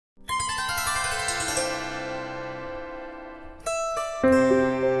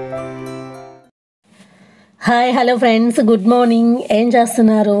Hi hello friends, good morning. ఏం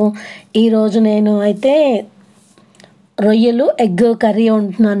చేస్తున్నారు? ఈరోజు నేను అయితే రొయ్యలు egg curry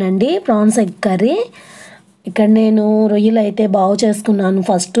వండుతున్నానండి. Prawns egg curry. ఇక్కడ నేను రొయ్యలు అయితే బాగు చేసుకున్నాను.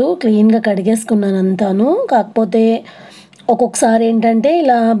 ఫస్ట్ క్లీన్గా కడిగేసుకున్నాను అంతాను. కాకపోతే ఒక్కొక్కసారి ఏంటంటే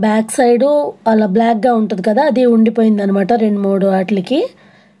ఇలా బ్యాక్ సైడు అలా బ్లాక్గా ఉంటుంది కదా, అది ఉండిపోయింది అనమాట 2-3 వాటికి.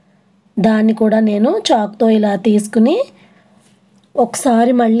 దాన్ని కూడా నేను చాక్తో ఇలా తీసుకుని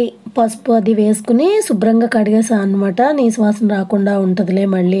ఒకసారి మళ్ళీ పసుపు అది వేసుకుని శుభ్రంగా కడిగేసాను అనమాట. నీసు వాసన రాకుండా ఉంటుందిలే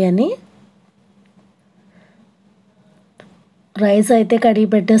మళ్ళీ అని. రైస్ అయితే కడిగి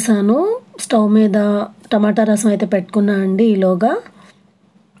పెట్టేశాను. స్టవ్ మీద టమాటా రసం అయితే పెట్టుకున్నా అండి. ఈలోగా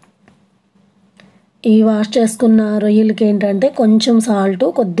ఈ వాష్ చేసుకున్న రొయ్యలకి ఏంటంటే కొంచెం సాల్ట్,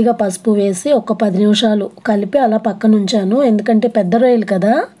 కొద్దిగా పసుపు వేసి ఒక 10 నిమిషాలు కలిపి అలా పక్కన ఉంచాను. ఎందుకంటే పెద్ద రొయ్యలు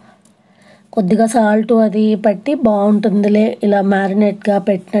కదా, కొద్దిగా సాల్ట్ అది పట్టి బాగుంటుందిలే ఇలా మ్యారినేట్గా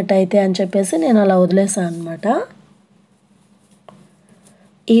పెట్టినట్టయితే అని చెప్పేసి నేను అలా వదిలేసాను అనమాట.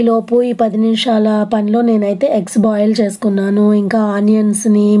 ఈలోపు ఈ 10 నిమిషాల పనిలో నేనైతే ఎగ్స్ బాయిల్ చేసుకున్నాను. ఇంకా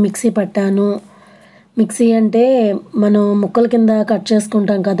ఆనియన్స్ని మిక్సీ పట్టాను. మిక్సీ అంటే మనం ముక్కల కింద కట్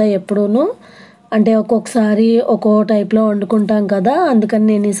చేసుకుంటాం కదా ఎప్పుడూను, అంటే ఒక్కొక్కసారి ఒక్కో టైప్లో వండుకుంటాం కదా, అందుకని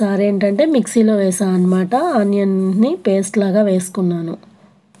నేను ఈసారి ఏంటంటే మిక్సీలో వేసాను అనమాట. ఆనియన్ని పేస్ట్ లాగా వేసుకున్నాను.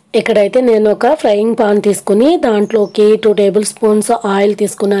 ఇక్కడైతే నేను ఒక ఫ్రైయింగ్ పాన్ తీసుకుని దాంట్లోకి 2 టేబుల్ స్పూన్స్ ఆయిల్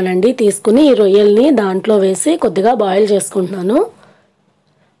తీసుకున్నానండి. తీసుకుని ఈ రొయ్యల్ని దాంట్లో వేసి కొద్దిగా బాయిల్ చేసుకుంటున్నాను.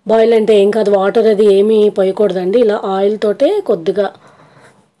 బాయిల్ అంటే ఏం కాదు, వాటర్ అది ఏమీ పోయకూడదండి. ఇలా ఆయిల్ తోటే కొద్దిగా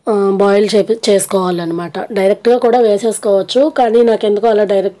బాయిల్ చేసుకోవాలన్నమాట. డైరెక్ట్గా కూడా వేసేసుకోవచ్చు, కానీ నాకు ఎందుకో అలా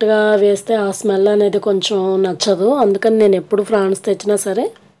డైరెక్ట్గా వేస్తే ఆ స్మెల్ అనేది కొంచెం నచ్చదు. అందుకని నేను ఎప్పుడు ఫ్రాన్స్ తెచ్చినా సరే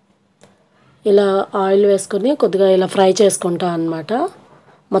ఇలా ఆయిల్ వేసుకుని కొద్దిగా ఇలా ఫ్రై చేసుకుంటాను అన్నమాట.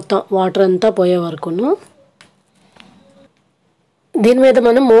 మొత్తం వాటర్ అంతా పోయే వరకును. దీని మీద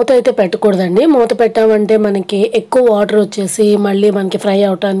మనం మూత అయితే పెట్టకూడదండి. మూత పెట్టామంటే మనకి ఎక్కువ వాటర్ వచ్చేసి మళ్ళీ మనకి ఫ్రై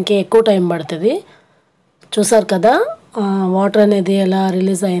అవటానికి ఎక్కువ టైం పడుతుంది. చూసారు కదా వాటర్ అనేది ఎలా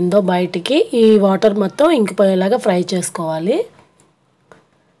రిలీజ్ అయిందో బయటికి. ఈ వాటర్ మొత్తం ఇంకిపోయేలాగా ఫ్రై చేసుకోవాలి.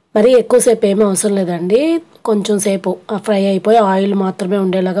 మరి ఎక్కువసేపు ఏమీ అవసరం లేదండి. కొంచెం సేపు ఫ్రై అయిపోయి ఆయిల్ మాత్రమే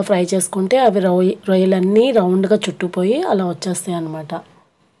ఉండేలాగా ఫ్రై చేసుకుంటే అవి రొయ్యలన్నీ రౌండ్గా చుట్టుపోయి అలా వచ్చేస్తాయి అన్నమాట.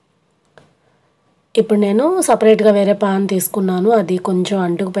 ఇప్పుడు నేను సపరేట్గా వేరే పాన్ తీసుకున్నాను. అది కొంచెం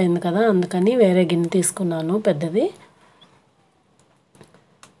అంటుకుపోయింది కదా, అందుకని వేరే గిన్నె తీసుకున్నాను పెద్దది.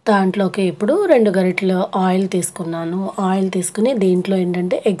 దాంట్లోకి ఇప్పుడు 2 గరిటెలు ఆయిల్ తీసుకున్నాను. ఆయిల్ తీసుకుని దీంట్లో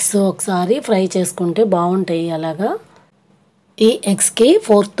ఏంటంటే ఎగ్స్ ఒకసారి ఫ్రై చేసుకుంటే బాగుంటాయి. అలాగా ఈ ఎగ్స్కి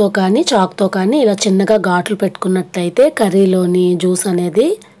ఫోర్క్తో కానీ చాక్తో కానీ ఇలా చిన్నగా ఘాట్లు పెట్టుకున్నట్లయితే కర్రీలోని జ్యూస్ అనేది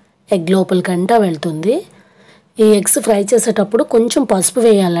ఎగ్ లోపలికంటా వెళ్తుంది. ఈ ఎగ్స్ ఫ్రై చేసేటప్పుడు కొంచెం పసుపు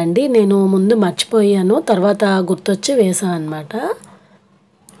వేయాలండి. నేను ముందు మర్చిపోయాను, తర్వాత గుర్తొచ్చి వేసాను అనమాట.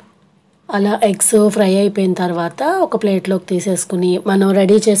 అలా ఎగ్స్ ఫ్రై అయిపోయిన తర్వాత ఒక ప్లేట్లోకి తీసేసుకుని మనం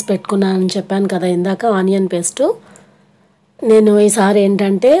రెడీ చేసి పెట్టుకున్నానని చెప్పాను కదా ఇందాక ఆనియన్ పేస్టు. నేను ఈసారి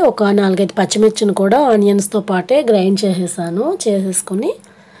ఏంటంటే ఒక 4-5 పచ్చిమిర్చిని కూడా ఆనియన్స్తో పాటే గ్రైండ్ చేసేసుకుని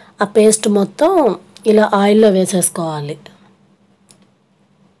ఆ పేస్ట్ మొత్తం ఇలా ఆయిల్లో వేసేసుకోవాలి.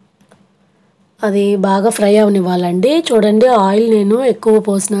 అది బాగా ఫ్రై అవనివ్వాలండి. చూడండి, ఆయిల్ నేను ఎక్కువ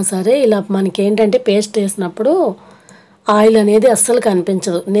పోసినా సరే ఇలా మనకి ఏంటంటే పేస్ట్ వేసినప్పుడు ఆయిల్ అనేది అస్సలు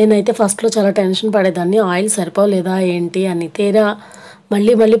కనిపించదు. నేనైతే ఫస్ట్లో చాలా టెన్షన్ పడేదాన్ని, ఆయిల్ సరిపోలేదా ఏంటి అని. తీరా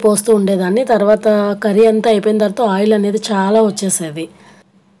మళ్ళీ పోస్తూ ఉండేదాన్ని. తర్వాత కర్రీ అంతా అయిపోయిన తర్వాత ఆయిల్ అనేది చాలా వచ్చేసేది.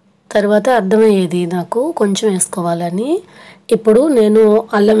 తర్వాత అర్థమయ్యేది నాకు కొంచెం వేసుకోవాలని. ఇప్పుడు నేను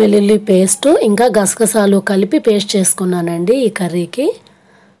అల్లం వెల్లుల్లి పేస్ట్ ఇంకా గసగసాలు కలిపి పేస్ట్ చేసుకున్నానండి ఈ కర్రీకి.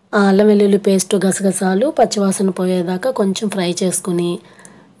 అల్లం వెల్లుల్లి పేస్ట్, గసగసాలు పచ్చివాసన పోయేదాకా కొంచెం ఫ్రై చేసుకుని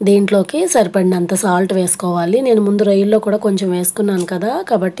దీంట్లోకి సరిపడినంత సాల్ట్ వేసుకోవాలి. నేను ముందు రొయ్యల్లో కూడా కొంచెం వేసుకున్నాను కదా,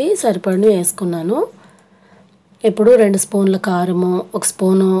 కాబట్టి సరిపడిన వేసుకున్నాను. ఇప్పుడు 2 స్పూన్ల కారము, 1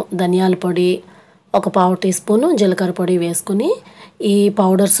 స్పూను ధనియాల పొడి, 1/4 టీ స్పూను జీలకర్ర పొడి వేసుకుని ఈ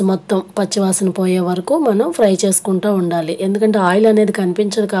పౌడర్స్ మొత్తం పచ్చివాసన పోయే వరకు మనం ఫ్రై చేసుకుంటూ ఉండాలి. ఎందుకంటే ఆయిల్ అనేది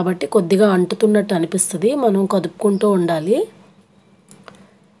కనిపించదు కాబట్టి కొద్దిగా అంటుతున్నట్టు అనిపిస్తుంది. మనం కదుపుకుంటూ ఉండాలి.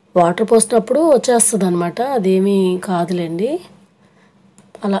 వాటర్ పోసినప్పుడు వచ్చేస్తుంది అనమాట, అదేమీ కాదులేండి.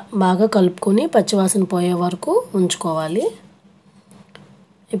 అలా బాగా కలుపుకొని పచ్చివాసన పోయే వరకు ఉంచుకోవాలి.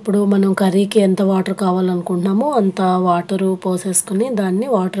 ఇప్పుడు మనం కర్రీకి ఎంత వాటర్ కావాలనుకుంటున్నామో అంత వాటరు పోసేసుకుని దాన్ని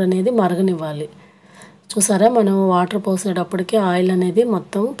వాటర్ అనేది మరగనివ్వాలి. చూసారా, మనం వాటర్ పోసేటప్పటికి ఆయిల్ అనేది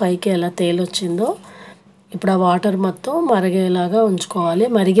మొత్తం పైకి ఎలా తేలొచ్చిందో. ఇప్పుడు ఆ వాటర్ మొత్తం మరిగేలాగా ఉంచుకోవాలి.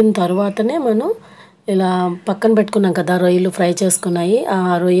 మరిగిన తర్వాతనే మనం ఇలా పక్కన పెట్టుకున్నాం కదా రొయ్యలు ఫ్రై చేసుకున్నాయి, ఆ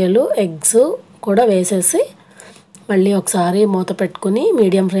రొయ్యలు ఎగ్స్ కూడా వేసేసి మళ్ళీ ఒకసారి మూత పెట్టుకుని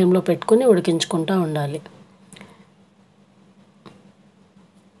మీడియం ఫ్లేమ్లో పెట్టుకుని ఉడికించుకుంటూ ఉండాలి.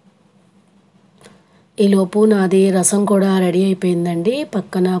 ఈలోపు నాది రసం కూడా రెడీ అయిపోయిందండి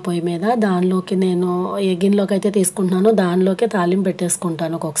పక్కన పొయ్యి మీద. దానిలోకి నేను ఏ గిన్నెలోకి అయితే తీసుకుంటున్నానో దానిలోకి తాలింపు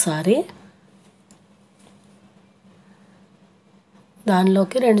పెట్టేసుకుంటాను ఒక్కొక్కసారి.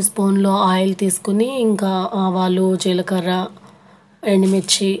 దానిలోకి 2 స్పూన్లు ఆయిల్ తీసుకుని ఇంకా ఆవాలు, జీలకర్ర,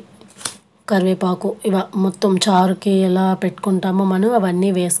 ఎండుమిర్చి, కరివేపాకు మొత్తం చారుకి ఎలా పెట్టుకుంటామో మనం అవన్నీ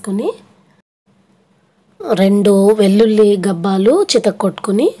వేసుకుని 2 వెల్లుల్లి గబ్బాలు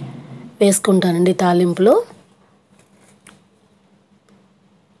చితక్కొట్టుకుని వేసుకుంటానండి తాలింపులో.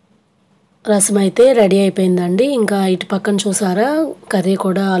 రసం అయితే రెడీ అయిపోయిందండి. ఇంకా ఇటు పక్కన చూసారా కర్రీ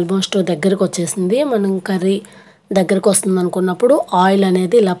కూడా ఆల్మోస్ట్ దగ్గరకు వచ్చేసింది. మనం కర్రీ దగ్గరకు వస్తుంది అనుకున్నప్పుడు ఆయిల్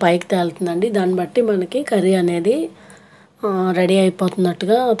అనేది ఇలా పైకి తేలుతుందండి. దాన్ని బట్టి మనకి కర్రీ అనేది రెడీ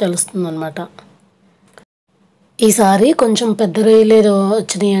అయిపోతున్నట్టుగా తెలుస్తుంది అన్నమాట. ఈసారి కొంచెం పెద్ద రొయ్యలే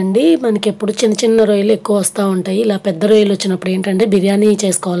వచ్చినాయండి. మనకి ఎప్పుడు చిన్న చిన్న రొయ్యలు ఎక్కువ వస్తూ ఉంటాయి. ఇలా పెద్ద రొయ్యలు వచ్చినప్పుడు ఏంటంటే బిర్యానీ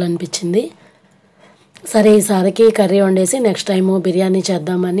చేసుకోవాలనిపించింది. సరే ఈసారికి కర్రీ వండేసి నెక్స్ట్ టైము బిర్యానీ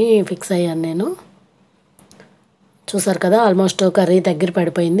చేద్దామని ఫిక్స్ అయ్యాను నేను. చూసారు కదా ఆల్మోస్ట్ కర్రీ దగ్గర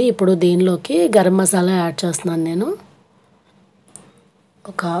పడిపోయింది. ఇప్పుడు దీనిలోకి గరం మసాలా యాడ్ చేస్తున్నాను నేను.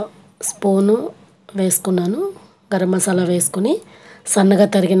 ఒక స్పూను వేసుకున్నాను. గరం మసాలా వేసుకుని సన్నగా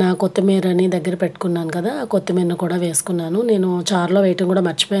తరిగిన కొత్తిమీరని దగ్గర పెట్టుకున్నాను కదా, ఆ కొత్తిమీరను కూడా వేసుకున్నాను. నేను చారులో వేయటం కూడా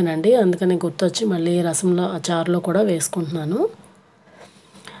మర్చిపోయానండి. అందుకని గుర్తొచ్చి మళ్ళీ రసంలో చారులో కూడా వేసుకుంటున్నాను.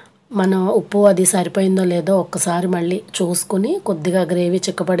 మనం ఉప్పు అది సరిపోయిందో లేదో ఒక్కసారి మళ్ళీ చూసుకుని కొద్దిగా గ్రేవీ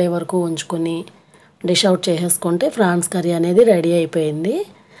చిక్కపడే వరకు ఉంచుకొని డిష్ అవుట్ చేసేసుకుంటే ఫ్రాన్స్ కర్రీ అనేది రెడీ అయిపోయింది.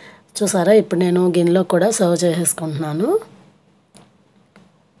 చూసారా ఇప్పుడు నేను గిన్నెలో కూడా సర్వ్ చేసేసుకుంటున్నాను.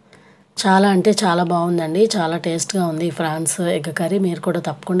 చాలా అంటే చాలా బాగుందండి. చాలా టేస్ట్గా ఉంది ఈ ఫ్రాన్స్ ఎగ్ కర్రీ. మీరు కూడా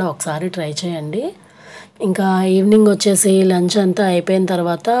తప్పకుండా ఒకసారి ట్రై చేయండి. ఇంకా ఈవినింగ్ వచ్చేసి లంచ్ అంతా అయిపోయిన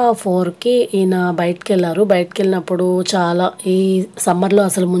తర్వాత 4కి ఈయన బయటికి వెళ్ళారు. బయటికి వెళ్ళినప్పుడు చాలా ఈ సమ్మర్లో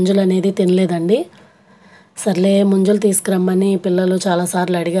అసలు ముంజలు అనేది తినలేదండి. సర్లే ముంజలు తీసుకురమ్మని పిల్లలు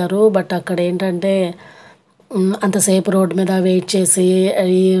చాలాసార్లు అడిగారు. బట్ అక్కడ ఏంటంటే అంతసేపు రోడ్డు మీద వెయిట్ చేసి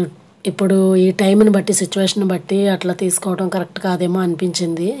ఇప్పుడు ఈ టైంని బట్టి సిచ్యువేషన్ బట్టి అట్లా తీసుకోవడం కరెక్ట్ కాదేమో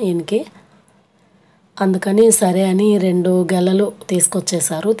అనిపించింది ఈయనకి. అందుకని సరే అని 2 గెలలు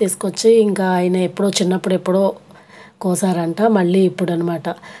తీసుకొచ్చేసారు. తీసుకొచ్చి ఇంకా ఆయన చిన్నప్పుడు ఎప్పుడో కోసారంట. మళ్ళీ ఇప్పుడు అనమాట.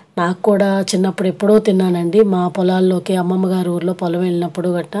 నాకు కూడా చిన్నప్పుడు ఎప్పుడో తిన్నానండి. మా పొలాల్లోకి అమ్మమ్మ గారి ఊర్లో పొలం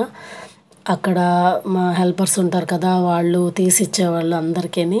వెళ్ళినప్పుడు గట్టా అక్కడ మా హెల్పర్స్ ఉంటారు కదా, వాళ్ళు తీసిచ్చేవాళ్ళు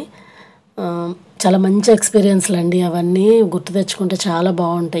అందరికీ. చాలా మంచి ఎక్స్పీరియన్స్లు అండి అవన్నీ. గుర్తు తెచ్చుకుంటే చాలా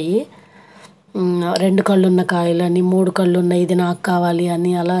బాగుంటాయి. 2 కళ్ళున్న కాయలని, 3 కళ్ళున్న ఇది నాకు కావాలి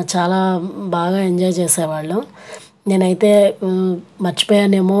అని అలా చాలా బాగా ఎంజాయ్ చేసేవాళ్ళం. నేనైతే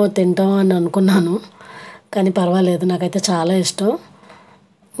మర్చిపోయానేమో తింటాం అని అనుకున్నాను. కానీ పర్వాలేదు, నాకైతే చాలా ఇష్టం.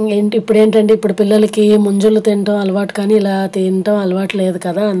 ఇప్పుడు పిల్లలకి ముంజలు తినటం అలవాటు కానీ ఇలా తినటం అలవాటు లేదు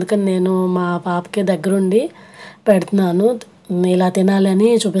కదా. అందుకని నేను మా పాపకి దగ్గరుండి పెడుతున్నాను. ఇలా తినాలని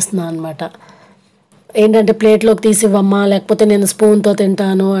చూపిస్తున్నాను అనమాట. ఏంటంటే ప్లేట్లోకి తీసివ్వమ్మా, లేకపోతే నేను స్పూన్తో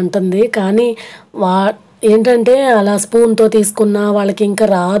తింటాను అంటుంది. కానీ ఏంటంటే అలా స్పూన్తో తీసుకున్నా వాళ్ళకి ఇంకా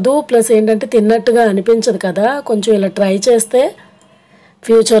రాదు. ప్లస్ ఏంటంటే తిన్నట్టుగా అనిపించదు కదా. కొంచెం ఇలా ట్రై చేస్తే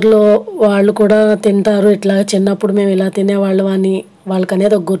ఫ్యూచర్లో వాళ్ళు కూడా తింటారు. ఇట్లా చిన్నప్పుడు మేము ఇలా తినేవాళ్ళం అని వాళ్ళకి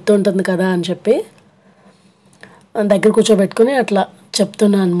అనేది ఒక గుర్తు ఉంటుంది కదా అని చెప్పి దగ్గర కూర్చోబెట్టుకుని అట్లా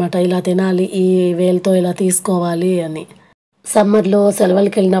చెప్తున్నా అనమాట. ఇలా తినాలి, ఈ వేలతో ఇలా తీసుకోవాలి అని. సమ్మర్లో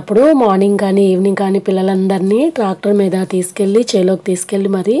సెలవులకి వెళ్ళినప్పుడు మార్నింగ్ కానీ ఈవినింగ్ కానీ పిల్లలందరినీ ట్రాక్టర్ మీద తీసుకెళ్ళి చేలోకి తీసుకెళ్ళి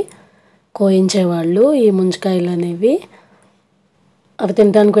మరి కోయించేవాళ్ళు ఈ ముంజకాయలు అనేవి. అవి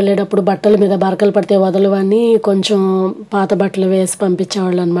తినడానికి వెళ్ళేటప్పుడు బట్టల మీద బరకలు పడితే వదలవని కొంచెం పాత బట్టలు వేసి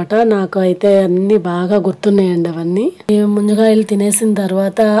పంపించేవాళ్ళు అనమాట. నాకు అయితే అన్నీ బాగా గుర్తున్నాయండి అవన్నీ. ఈ ముంజకాయలు తినేసిన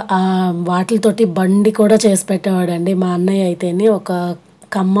తర్వాత వాటితోటి బండి కూడా చేసి పెట్టేవాడండి మా అన్నయ్య. అయితేనే ఒక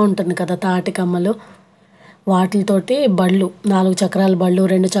కమ్మ ఉంటుంది కదా, తాటి కమ్మలు, వాటితోటి బళ్ళు, 4 చక్రాల బళ్ళు,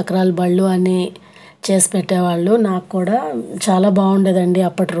 2 చక్రాల బళ్ళు అని చేసి పెట్టేవాళ్ళు. నాకు కూడా చాలా బాగుండేదండి.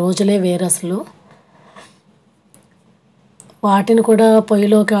 అప్పటి రోజులే వేరు అసలు. వాటిని కూడా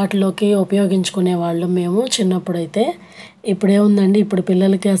పొయ్యిలోకి వాటిలోకి ఉపయోగించుకునేవాళ్ళం మేము చిన్నప్పుడైతే. ఇప్పుడేముందండి, ఇప్పుడు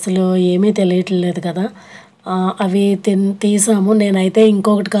పిల్లలకి అసలు ఏమీ తెలియట్లేదు కదా. అవి తీసాము. నేనైతే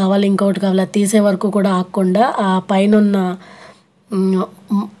ఇంకొకటి కావాలి అది తీసే వరకు కూడా ఆగకుండా ఆ పైన ఉన్న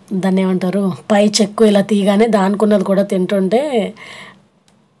దాన్ని ఏమంటారు, పై చెక్కు ఇలా తీయగానే దానికున్నది కూడా తింటుంటే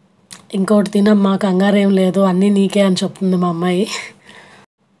ఇంకొకటి తినమ్మా, కంగారేం లేదు, అన్నీ నీకే అని చెప్తుంది మా అమ్మాయి.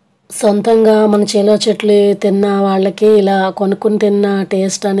 సొంతంగా మన చేలో చెట్లు తిన్న వాళ్ళకి ఇలా కొనుక్కుని తిన్న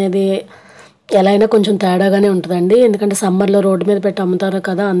టేస్ట్ అనేది ఎలా అయినా కొంచెం తేడాగానే ఉంటుందండి. ఎందుకంటే సమ్మర్లో రోడ్డు మీద పెట్టి అమ్ముతారు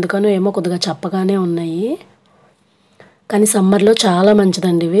కదా, అందుకని ఏమో కొద్దిగా చప్పగానే ఉన్నాయి. కానీ సమ్మర్లో చాలా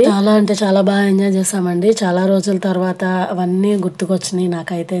మంచిదండి ఇవి. చాలా అంటే చాలా బాగా ఎంజాయ్ చేసామండి. చాలా రోజుల తర్వాత అవన్నీ గుర్తుకొచ్చినాయి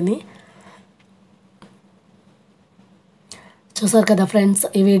నాకైతేని. చూసారు కదా ఫ్రెండ్స్,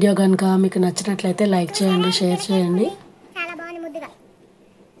 ఈ వీడియో కనుక మీకు నచ్చినట్లయితే లైక్ చేయండి, షేర్ చేయండి.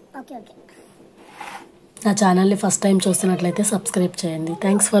 నా ఛానల్ని ఫస్ట్ టైం చూస్తున్నట్లయితే సబ్స్క్రైబ్ చేయండి.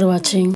 Thanks for watching.